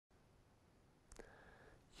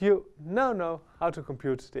you now know how to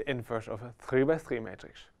compute the inverse of a 3 by 3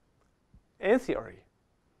 matrix. In theory.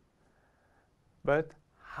 But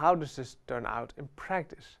how does this turn out in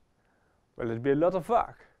practice? Will it be a lot of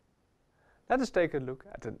work? Let us take a look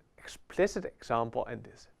at an explicit example in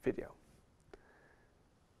this video.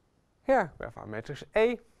 Here we have our matrix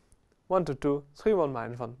A, 1, 2, 2, 3, 1,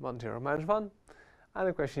 minus 1, 1, 0, minus 1. And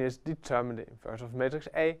the question is, determine the inverse of matrix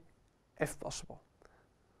A if possible.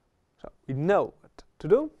 So we know what to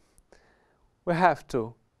do. We have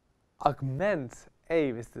to augment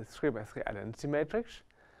A with the 3 by 3 identity matrix.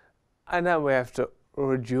 And then we have to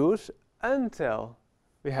reduce until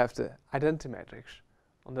we have the identity matrix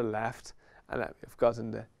on the left, and then we've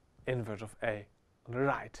gotten the inverse of A on the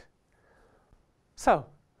right. So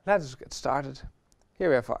let us get started. Here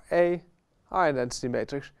we have our A, our identity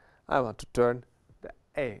matrix. I want to turn the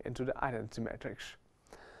A into the identity matrix.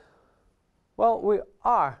 Well, we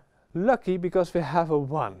are lucky because we have a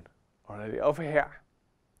 1 already over here.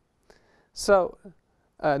 So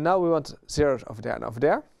now we want zeros over there and over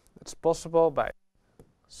there. It's possible by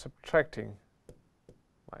subtracting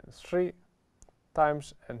minus 3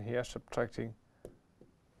 times and here subtracting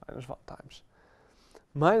minus 1 times.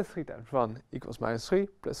 Minus 3 times 1 equals minus 3,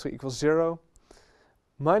 plus 3 equals 0.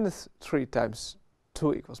 Minus 3 times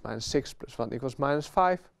 2 equals minus 6, plus 1 equals minus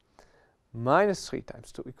 5. Minus 3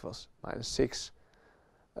 times 2 equals minus 6,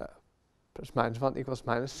 plus minus 1 equals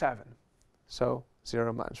minus 7. So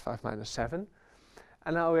 0 minus 5 minus 7.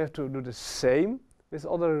 And now we have to do the same with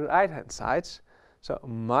all the right hand sides. So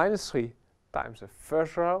minus 3 times the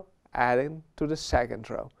first row adding to the second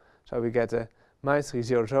row. So we get a minus 3,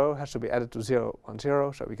 0, 0 has to be added to 0, 1,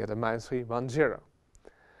 0. So we get a minus 3, 1, 0.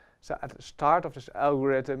 So at the start of this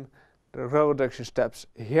algorithm, the row reduction steps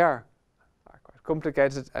here are quite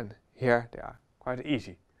complicated and here they are quite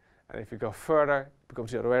easy. And if you go further, it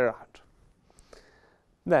becomes the other way around.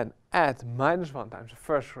 Then add minus 1 times the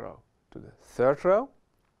first row to the third row.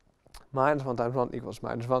 Minus 1 times 1 equals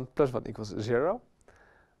minus 1, plus 1 equals 0.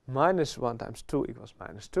 Minus 1 times 2 equals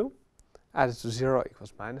minus 2. Added to 0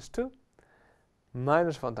 equals minus 2.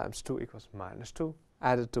 Minus 1 times 2 equals minus 2.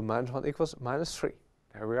 Added to minus 1 equals minus 3.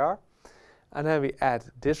 There we are. And then we add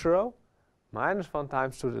this row, minus 1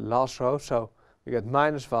 times to the last row. So we get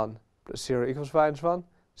minus 1 plus 0 equals minus 1.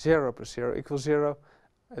 0 plus 0 equals 0.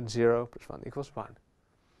 And 0 plus 1 equals 1.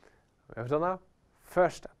 We have done our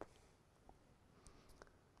first step.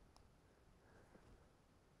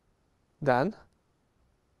 Then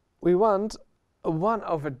we want a 1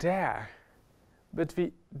 over there, but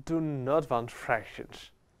we do not want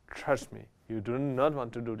fractions. Trust me, you do not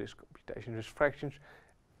want to do this computation with fractions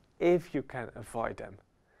if you can avoid them.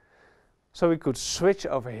 So we could switch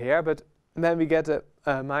over here, but then we get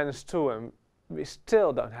a minus 2 and we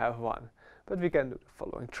still don't have 1. But we can do the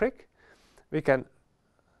following trick. We can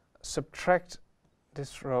subtract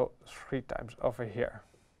this row 3 times over here.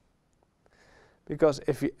 Because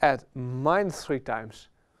if we add minus 3 times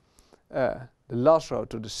the last row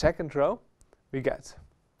to the second row, we get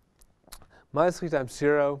minus 3 times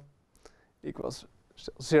 0 equals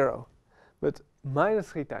still 0. But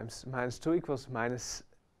minus 3 times minus 2 equals minus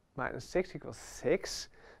 6 equals 6.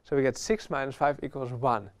 So we get 6 minus 5 equals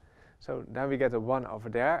 1. So then we get a 1 over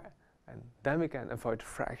there, and then we can avoid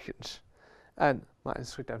fractions. And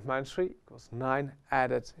minus 3 times minus 3 equals 9,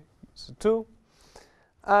 added equals 2.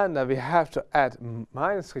 And then we have to add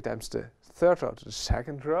minus 3 times the third row to the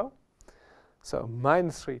second row. So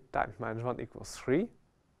minus 3 times minus 1 equals 3.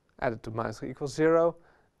 Added to minus 3 equals 0.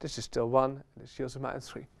 This is still 1, and this yields a minus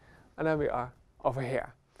 3. And then we are over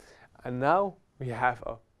here. And now we have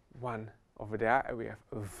a 1 over there, and we have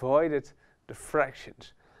avoided the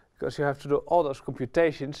fractions. Because you have to do all those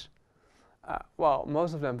computations, well,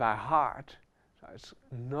 most of them by heart. So it's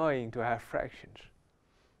annoying to have fractions.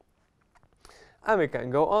 And we can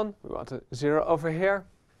go on. We want a 0 over here.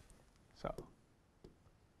 So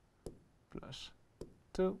plus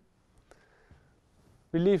 2.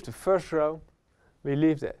 We leave the first row. We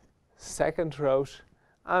leave the second rows.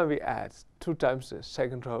 And we add 2 times the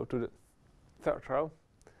second row to the third row.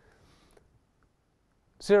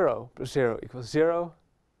 0 plus 0 equals 0.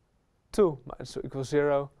 2 minus 2 equals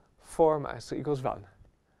 0. 4 minus 3 equals 1.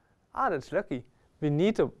 Ah, that's lucky. We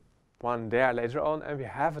need a 1 there later on, and we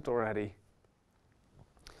have it already.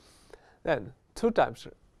 Then 2 times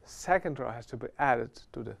the second row has to be added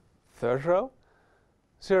to the third row.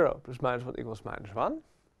 0 plus minus 1 equals minus 1.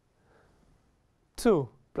 2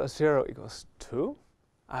 plus 0 equals 2.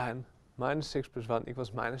 And minus 6 plus 1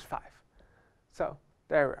 equals minus 5. So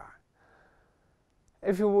there we are.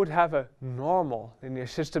 If you would have a normal linear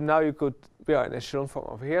system, now we are in echelon form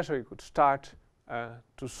over here, so you could start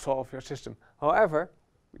to solve your system. However,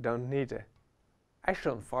 we don't need the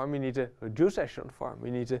echelon form, we need a reduced echelon form.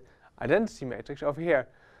 We need the identity matrix over here.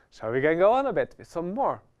 So we can go on a bit with some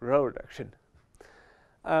more row reduction.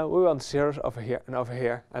 We want zeros over here,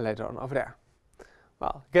 and later on over there.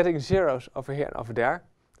 Well, getting zeros over here and over there,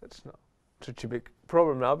 that's not such a big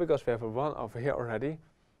problem now, because we have a 1 over here already.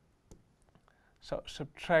 So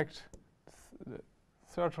subtract the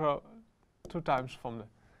third row 2 times from the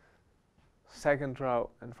second row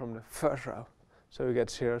and from the first row. So we get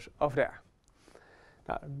zeros over there.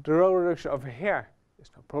 Now, the row reduction over here is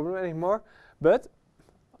no problem anymore, but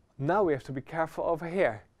now we have to be careful over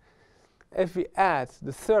here. If we add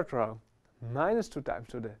the third row minus 2 times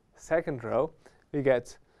to the second row, we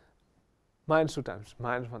get minus 2 times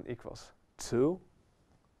minus 1 equals 2.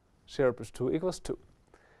 0 plus 2 equals 2.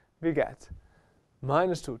 We get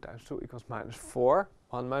minus 2 times 2 equals minus 4.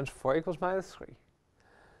 1 minus 4 equals minus 3.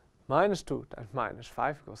 Minus 2 times minus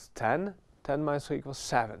 5 equals 10. 10 minus 3 equals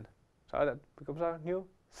 7. So that becomes our new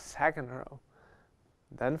second row.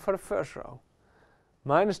 Then for the first row,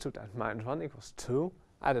 minus 2 times minus 1 equals 2.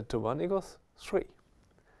 Added to 1 equals 3.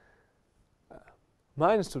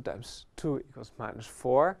 Minus 2 times 2 equals minus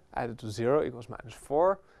 4. Added to 0 equals minus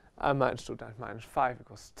 4. And minus 2 times minus 5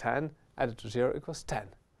 equals 10. Added to 0 equals 10.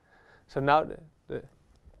 So now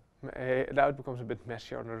now it becomes a bit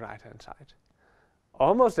messier on the right hand side.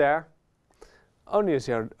 Almost there. Only a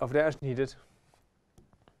 0 over there is needed.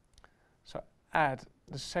 So add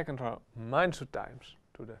the second row minus 2 times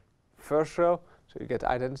to the first row. So you get the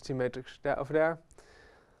identity matrix there over there.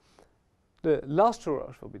 The last 2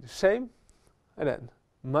 rows will be the same. And then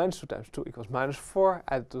minus 2 times 2 equals minus 4.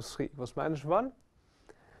 Added to 3 equals minus 1.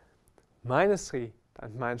 Minus 3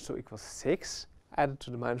 times minus 2 equals 6. Added to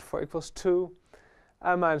the minus 4 equals 2.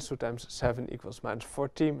 And minus 2 times 7 equals minus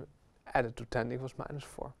 14. Added to 10 equals minus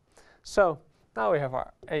 4. So now we have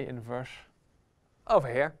our A inverse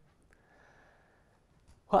over here.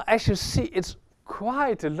 Well, as you see, it's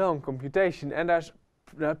quite a long computation, and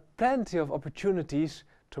there are plenty of opportunities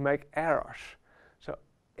to make errors. So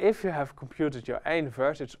if you have computed your A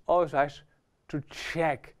inverse, it's always nice to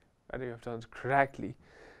check whether you have done it correctly.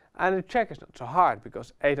 And the check is not so hard,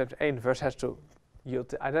 because A times A inverse has to yield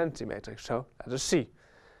the identity matrix. So let us see.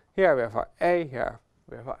 Here we have our A, here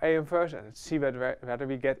we have our A inverse, and let's see whether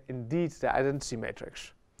we get indeed the identity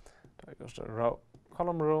matrix. That equals the row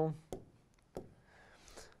column rule.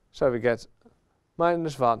 So we get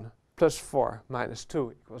minus 1 plus 4 minus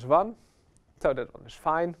 2 equals 1. So that one is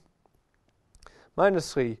fine.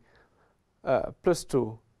 Minus 3 plus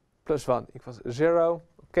 2 plus 1 equals 0.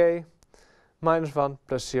 Okay. Minus 1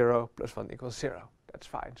 plus 0 plus 1 equals 0. That's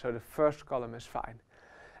fine. So the first column is fine.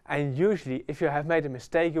 And usually, if you have made a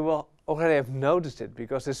mistake, you will already have noticed it,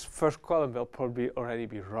 because this first column will probably already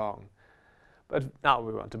be wrong. But now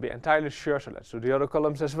we want to be entirely sure, so let's do the other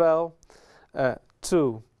columns as well.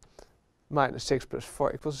 2 minus 6 plus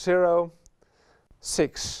 4 equals 0.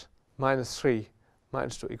 6 minus 3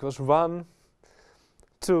 minus 2 equals 1.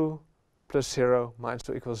 2 plus 0 minus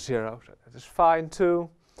 2 equals 0. So that is fine too.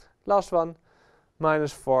 Last one,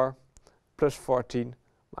 minus 4 plus 14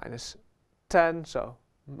 minus 10. So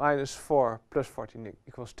minus 4 plus 14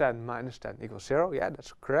 equals 10, minus 10 equals 0. Yeah,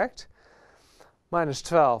 that's correct. Minus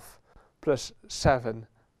 12 plus 7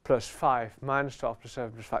 plus 5, minus 12 plus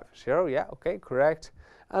 7 plus 5 is 0. Yeah, okay, correct.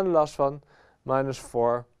 And the last one, minus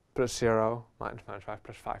 4 plus 0 minus 5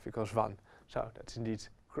 plus 5 equals 1. So that's indeed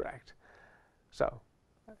correct. So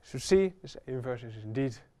as you see, this inverse is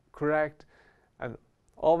indeed correct. And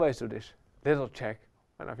always do this little check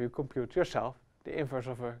whenever you compute yourself the inverse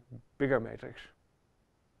of a bigger matrix.